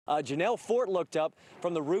Janelle Fort looked up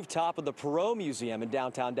from the rooftop of the Perot Museum in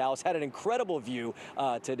downtown Dallas. Had an incredible view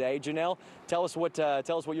today. Janelle, tell us what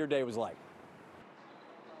your day was like.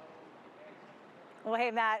 Well,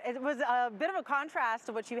 hey, Matt, it was a bit of a contrast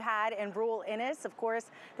to what you had in rural Ennis. Of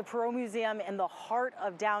course, the Perot Museum in the heart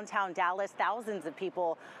of downtown Dallas. Thousands of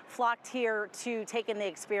people flocked here to take in the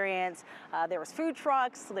experience. There was food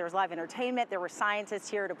trucks, there was live entertainment, there were scientists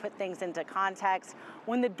here to put things into context.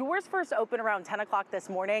 When the doors first opened around 10 o'clock this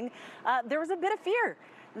morning, there was a bit of fear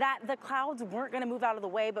that the clouds weren't going to move out of the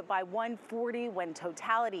way, but by 1:40, when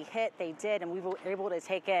totality hit, they did, and we were able to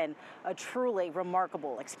take in a truly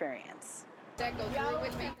remarkable experience.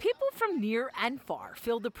 People from near and far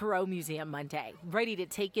filled the Perot Museum Monday, ready to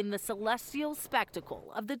take in the celestial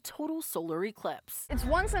spectacle of the total solar eclipse. It's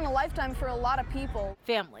once in a lifetime for a lot of people.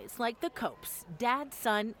 Families like the Copes, dad,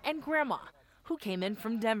 son, and grandma, who came in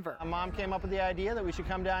from Denver. My mom came up with the idea that we should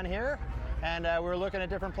come down here, and we were looking at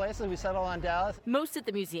different places. We settled on Dallas. Most at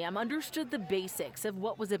the museum understood the basics of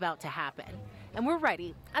what was about to happen, and were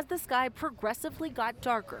ready as the sky progressively got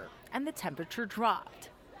darker and the temperature dropped.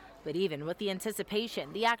 But even with the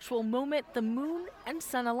anticipation, the actual moment the moon and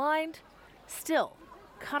sun aligned still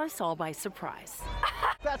caught us all by surprise.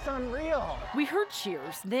 That's unreal. We heard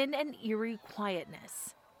cheers, then an eerie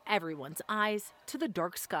quietness. Everyone's eyes to the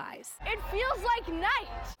dark skies. It feels like night.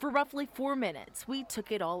 For roughly 4 minutes, we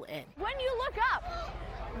took it all in. When you look up,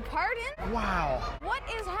 pardon? Wow. What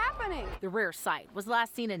is happening? The rare sight was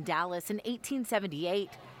last seen in Dallas in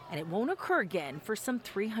 1878. And it won't occur again for some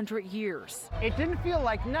 300 years. It didn't feel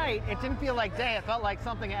like night. It didn't feel like day. It felt like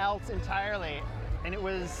something else entirely. And it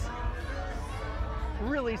was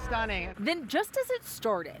really stunning. Then just as it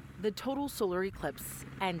started, the total solar eclipse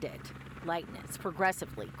ended. Lightness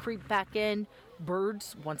progressively creeped back in.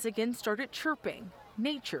 Birds once again started chirping.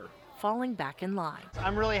 Nature falling back in line.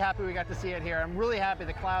 I'm really happy we got to see it here. I'm really happy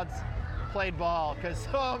the clouds played ball because,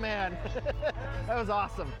 oh man, that was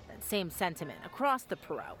awesome. That same sentiment across the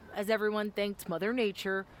Perot as everyone thanked Mother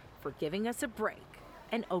Nature for giving us a break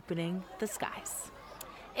and opening the skies.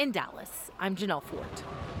 In Dallas, I'm Janelle Fort.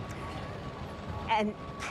 And